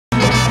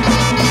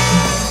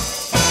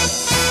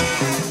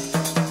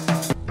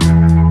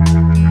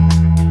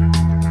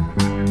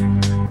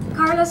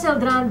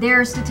Celdran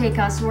dares to take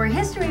us where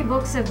history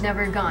books have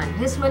never gone.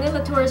 His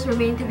Manila tours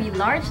remain to be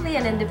largely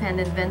an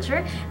independent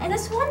venture, and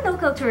as one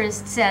local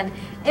tourist said,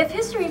 if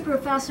history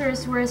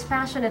professors were as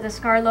passionate as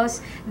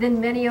Carlos,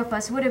 then many of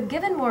us would have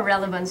given more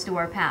relevance to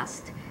our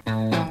past.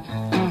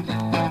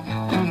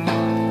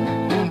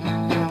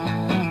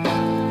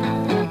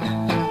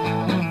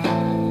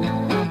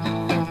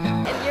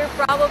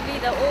 Probably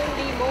the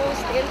only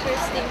most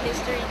interesting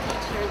history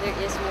teacher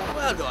there is.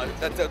 Well, no,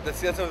 that's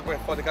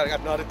for the character.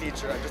 I'm not a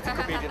teacher. I'm just a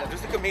comedian. I'm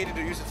just a comedian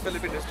who uses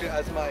Philippine history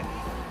as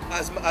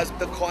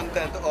the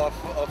content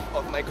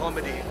of my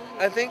comedy.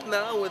 I think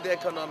now with the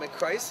economic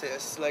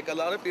crisis, like a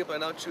lot of people are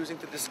now choosing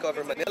to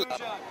discover Manila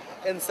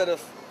instead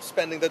of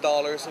spending the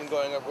dollars and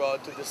going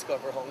abroad to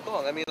discover Hong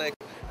Kong. I mean, like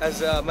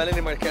as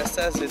Melanie Marquez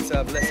says, it's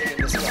a blessing in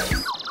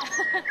disguise.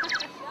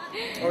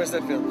 Or is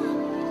that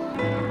film?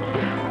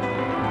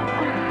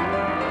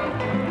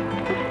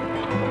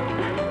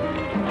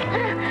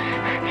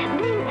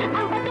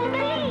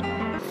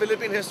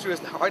 Philippine history is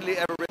hardly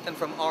ever written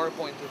from our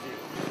point of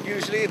view.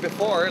 Usually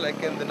before,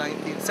 like in the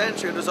 19th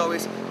century, there's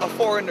always a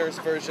foreigner's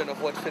version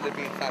of what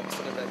Philippine facts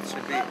and events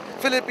should be.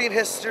 Philippine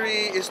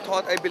history is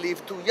taught, I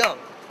believe, too young.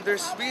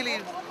 There's really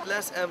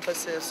less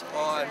emphasis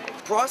on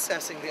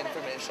processing the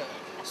information.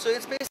 So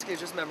it's basically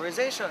just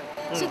memorization.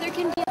 So there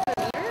can be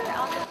a career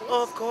out of this?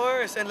 Of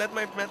course, and let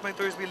my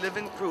tours be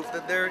living proof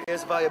that there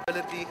is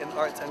viability in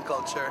arts and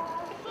culture.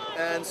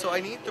 And so I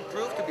need to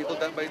prove to people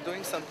that by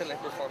doing something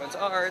like performance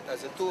art,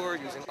 as a tour,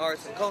 using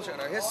arts and culture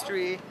and our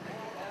history,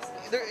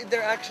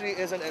 there actually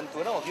is an end to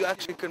it all. You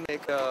actually can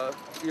make a,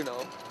 you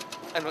know,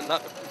 and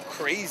not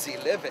crazy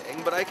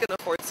living, but I can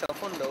afford cell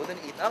phone load and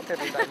eat out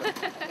every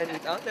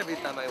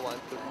time I want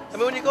to. I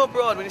mean, when you go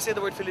abroad, when you say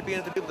the word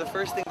Filipino to people, the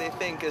first thing they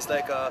think is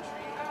like a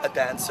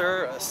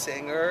dancer, a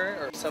singer,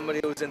 or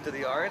somebody who's into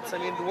the arts. I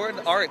mean, the word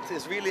art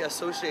is really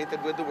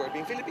associated with the word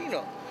being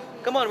Filipino.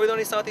 Come on, we're the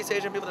only Southeast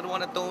Asian people that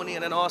won a Tony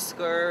and an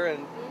Oscar,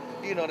 and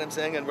you know what I'm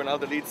saying, and we're now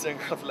the lead singer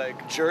of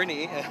like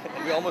Journey,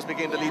 and we almost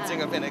became the lead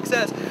singer of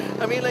NXS.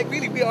 I mean, like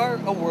really, we are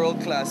a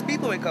world-class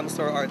people when it comes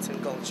to our arts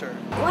and culture.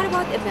 What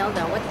about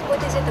Imelda?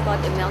 What is it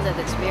about Imelda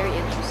that's very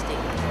interesting?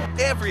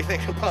 Everything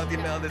about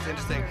Imelda is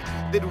interesting.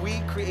 Did we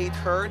create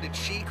her? Did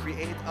she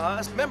create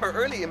us? Remember,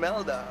 early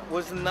Imelda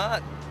was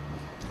not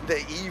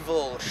the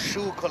evil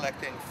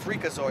shoe-collecting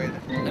freakazoid.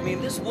 I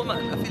mean, this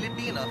woman, a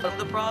Filipina from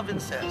the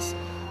provinces,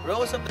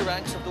 rose up the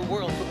ranks of the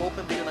world to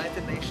open the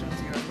United Nations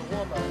here at the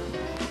Woma,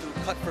 to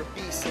cut for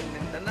peace in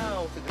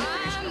Mindanao, to the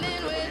creation of the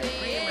Tripoli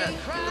Agreement,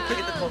 to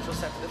create the Cultural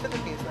Center of the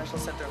Philippines, National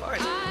Center of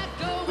Arts.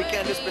 We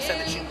can't just pretend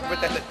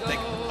that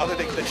like other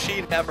things that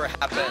she never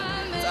happened.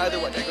 It's either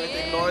what, they're going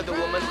to ignore the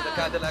woman with the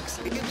Cadillac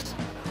sleeves,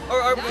 or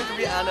are we going to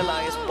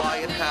reanalyze why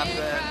it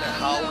happened,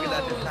 how we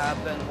let it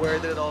happen, where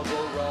did it all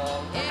go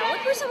wrong? What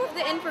were some of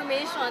the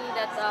information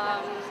that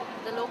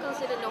the locals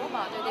didn't know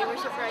about, or they were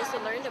surprised to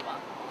learn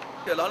about?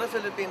 A lot of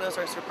Filipinos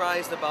are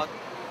surprised about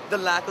the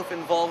lack of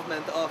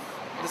involvement of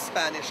the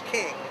Spanish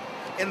king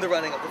in the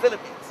running of the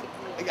Philippines.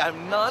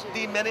 I'm not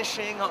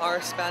diminishing our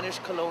Spanish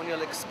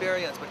colonial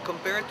experience, but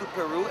compared to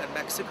Peru and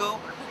Mexico,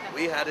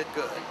 we had it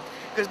good.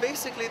 Because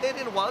basically they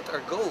didn't want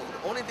our gold,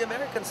 only the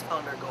Americans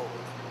found our gold.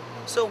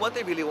 So what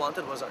they really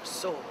wanted was our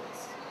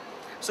souls.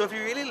 So if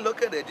you really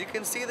look at it, you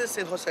can see this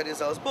in Jose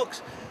Rizal's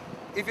books.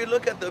 If you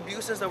look at the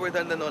abuses that were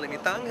done to Noli Me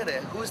Tangere,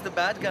 who's the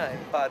bad guy?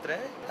 Padre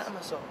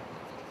Damaso.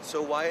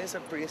 So why is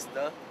a priest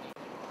the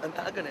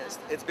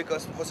antagonist? It's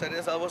because Jose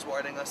Rizal was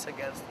warning us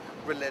against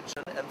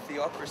religion and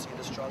theocracy,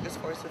 the strongest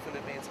force of the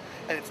Philippines,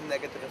 and its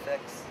negative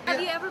effects. Have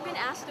you ever been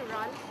asked to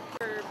run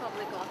for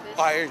public office?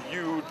 Are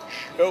you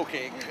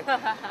joking?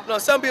 No,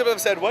 some people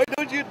have said, why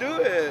don't you do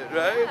it,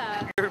 right?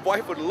 Yeah. Your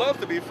wife would love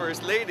to be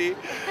first lady.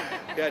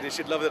 Yeah, they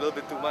should love it a little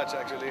bit too much,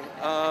 actually.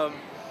 Have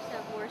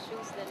more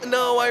shoes than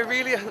No,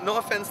 no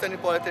offense to any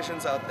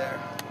politicians out there.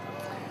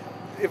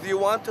 If you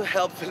want to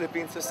help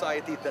Philippine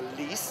society the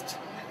least,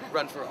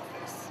 run for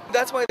office.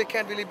 That's why they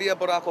can't really be a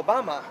Barack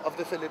Obama of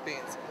the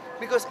Philippines,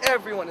 because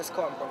everyone is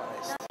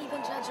compromised. Not even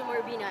Judge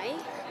Morbinay?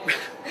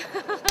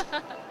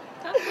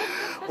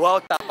 Wow,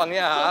 tapang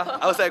niya, ha?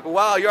 I was like,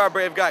 wow, you're a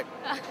brave guy.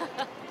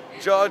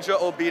 Jojo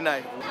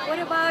Obinay. What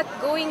about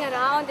going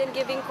around and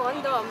giving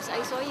condoms?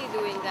 I saw you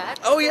doing that.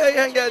 Oh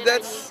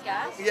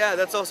yeah.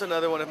 That's also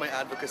another one of my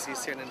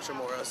advocacies here in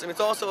Intramuros. I mean,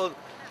 it's also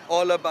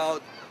all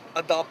about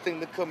adopting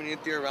the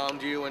community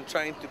around you and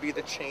trying to be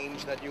the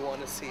change that you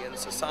want to see in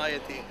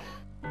society.